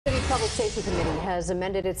Public Safety Committee has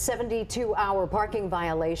amended its 72-hour parking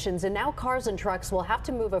violations, and now cars and trucks will have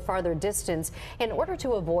to move a farther distance in order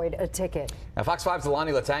to avoid a ticket. Now, Fox 5's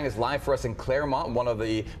Alani Letang is live for us in Claremont, one of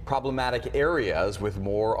the problematic areas, with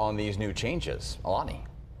more on these new changes. Alani.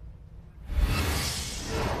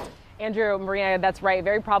 Andrew, Maria, that's right.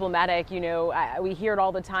 Very problematic. You know, we hear it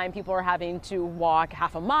all the time. People are having to walk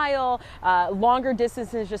half a mile, longer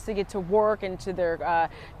distances just to get to work and to their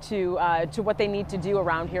to what they need to do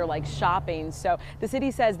around here, like shopping. So the city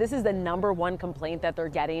says this is the #1 complaint that they're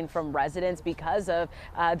getting from residents because of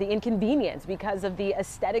the inconvenience, because of the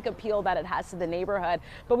aesthetic appeal that it has to the neighborhood.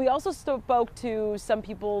 But we also spoke to some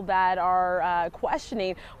people that are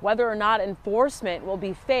questioning whether or not enforcement will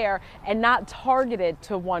be fair and not targeted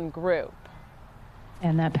to one group.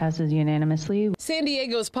 And that passes unanimously. San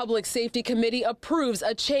Diego's Public Safety Committee approves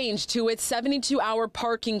a change to its 72-hour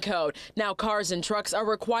parking code. Now cars and trucks are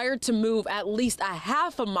required to move at least a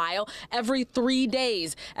half a mile every 3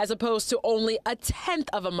 days, as opposed to only a 1/10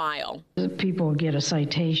 of a mile. People get a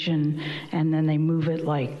citation and then they move it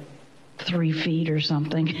like 3 feet or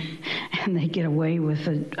something, and they get away with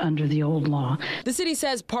it under the old law. The city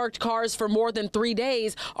says parked cars for more than 3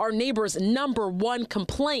 days are neighbors' #1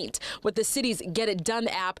 complaint, with the city's Get It Done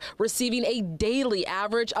app receiving a daily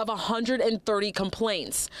average of 130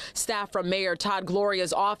 complaints. Staff from Mayor Todd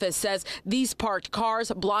Gloria's office says these parked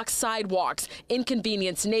cars block sidewalks,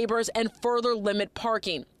 inconvenience neighbors, and further limit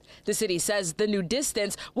parking. The city says the new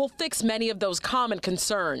distance will fix many of those common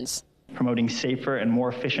concerns. Promoting safer and more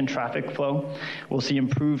efficient traffic flow. We'll see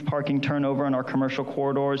improved parking turnover in our commercial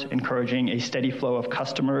corridors, encouraging a steady flow of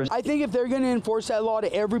customers. I think if they're going to enforce that law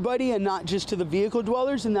to everybody and not just to the vehicle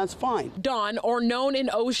dwellers, then that's fine. Don, or known in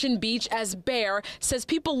Ocean Beach as Bear, says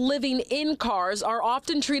people living in cars are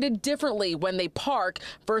often treated differently when they park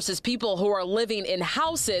versus people who are living in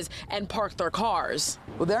houses and park their cars.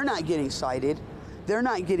 Well, they're not getting cited. They're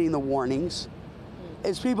not getting the warnings.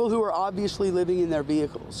 It's people who are obviously living in their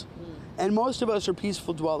vehicles. And most of us are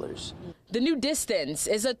peaceful dwellers. The new distance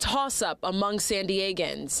is a toss-up among San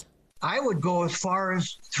Diegans. I would go as far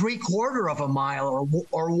as 3/4 of a mile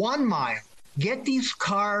or 1 mile. Get these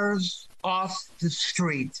cars off the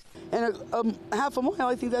street. And a half a mile,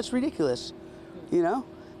 I think that's ridiculous. You know,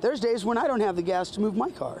 there's days when I don't have the gas to move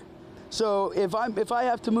my car. So if I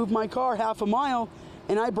have to move my car half a mile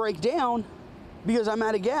and I break down because I'm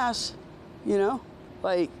out of gas, you know,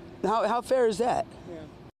 like how fair is that? Yeah.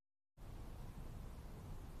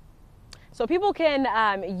 So people can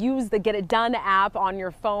use the Get It Done app on your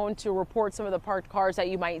phone to report some of the parked cars that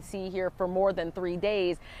you might see here for more than 3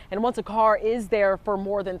 days. And once a car is there for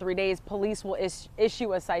more than 3 days, police will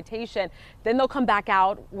issue a citation. Then they'll come back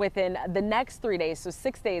out within the next 3 days, so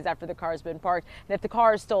 6 days after the car has been parked. And if the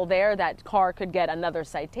car is still there, that car could get another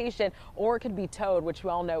citation, or it could be towed, which we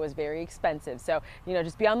all know is very expensive. So, you know,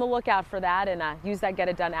 just be on the lookout for that and use that Get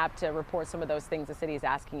It Done app to report some of those things the city is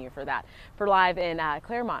asking you for that. For Live in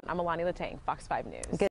Claremont, I'm Alani Letang, Fox 5 News.